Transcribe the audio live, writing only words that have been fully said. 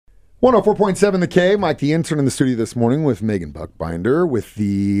104.7 The K. Mike, the intern, in the studio this morning with Megan Buchbinder with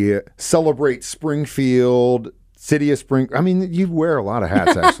the Celebrate Springfield, City of Spring. I mean, you wear a lot of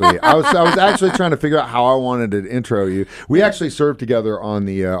hats, actually. I was actually trying to figure out how I wanted to intro you. We actually served together on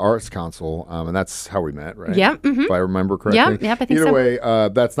the Arts Council, and that's how we met, right? Yeah. Mm-hmm. If I remember correctly. Yeah, I think Either so. way,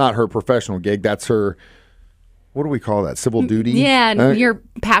 that's not her professional gig. That's her... What do we call that? Civil duty? Yeah, your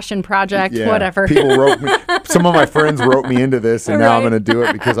passion project, whatever. People wrote me. Some of my friends wrote me into this, and now I'm going to do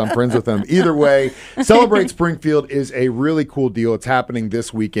it because I'm friends with them. Either way, Celebrate Springfield is a really cool deal. It's happening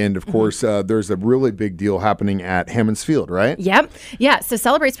this weekend. Of course, there's a really big deal happening at Hammond's Field, right? Yep. Yeah. So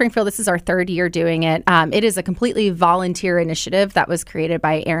Celebrate Springfield, this is our third year doing it. It is a completely volunteer initiative that was created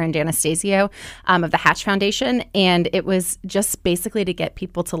by Aaron D'Anastasio of the Hatch Foundation. And it was just basically to get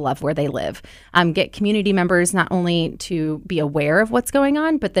people to love where they live, get community members not only to be aware of what's going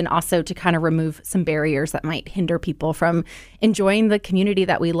on, but then also to kind of remove some barriers that might hinder people from enjoying the community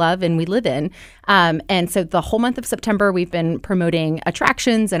that we love and we live in. And so the whole month of September, we've been promoting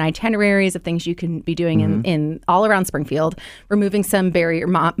attractions and itineraries of things you can be doing in all around Springfield, removing some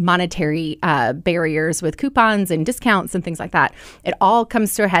monetary barriers with coupons and discounts and things like that. It all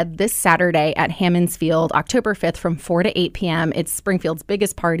comes to a head this Saturday at Hammond's Field, October 5th from 4 to 8 p.m. It's Springfield's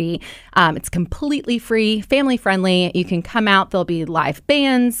biggest party. It's completely free, family friendly. You can come out. There'll be live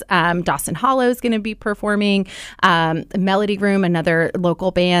bands. Dawson Hollow is going to be performing. Melody Room, another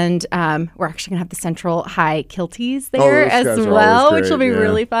local band. We're actually going to have the Central High Kilties there as well, which will be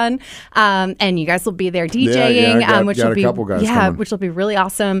really fun. And you guys will be there DJing, which will be really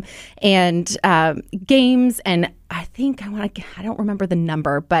awesome. And games, and I don't remember the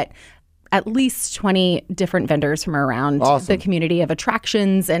number, but at least 20 different vendors from around the community of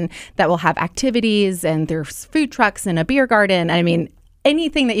attractions, and that will have activities, and there's food trucks and a beer garden. I mean,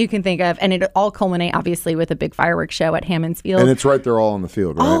 anything that you can think of, and it all culminate obviously with a big fireworks show at Hammond's Field. And it's right there all on the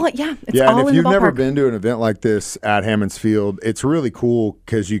field, right? It's all and if in you've the never ballpark. been to an event like this at Hammond's Field, it's really cool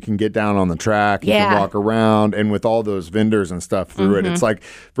because you can get down on the track, you can walk around, and with all those vendors and stuff through it, it's like,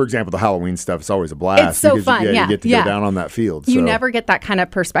 for example, the Halloween stuff is always a blast. It's so fun. You get to go down on that field. You never get that kind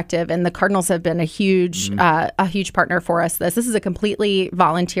of perspective, and the Cardinals have been a huge partner for us. This is a completely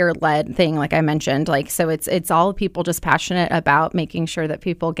volunteer-led thing, like I mentioned. So it's all people just passionate about making sure that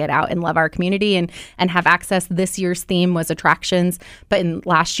people get out and love our community and have access. This year's theme was attractions, but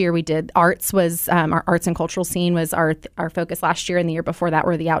last year we did arts. Was our arts and cultural scene was our focus last year, and the year before that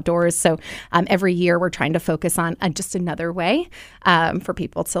were the outdoors. So every year we're trying to focus on just another way for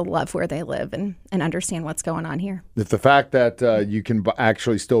people to love where they live and understand what's going on here. If the fact that you can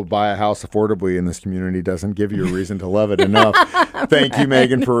actually still buy a house affordably in this community doesn't give you a reason to love it enough, thank you,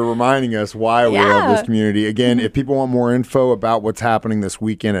 Megan, for reminding us why we love this community. Again, if people want more info about what's happening this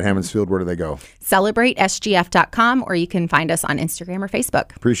weekend at Hammond's Field, where do they go? CelebrateSGF.com, or you can find us on Instagram or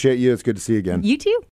Facebook. Appreciate you. It's good to see you again. You too.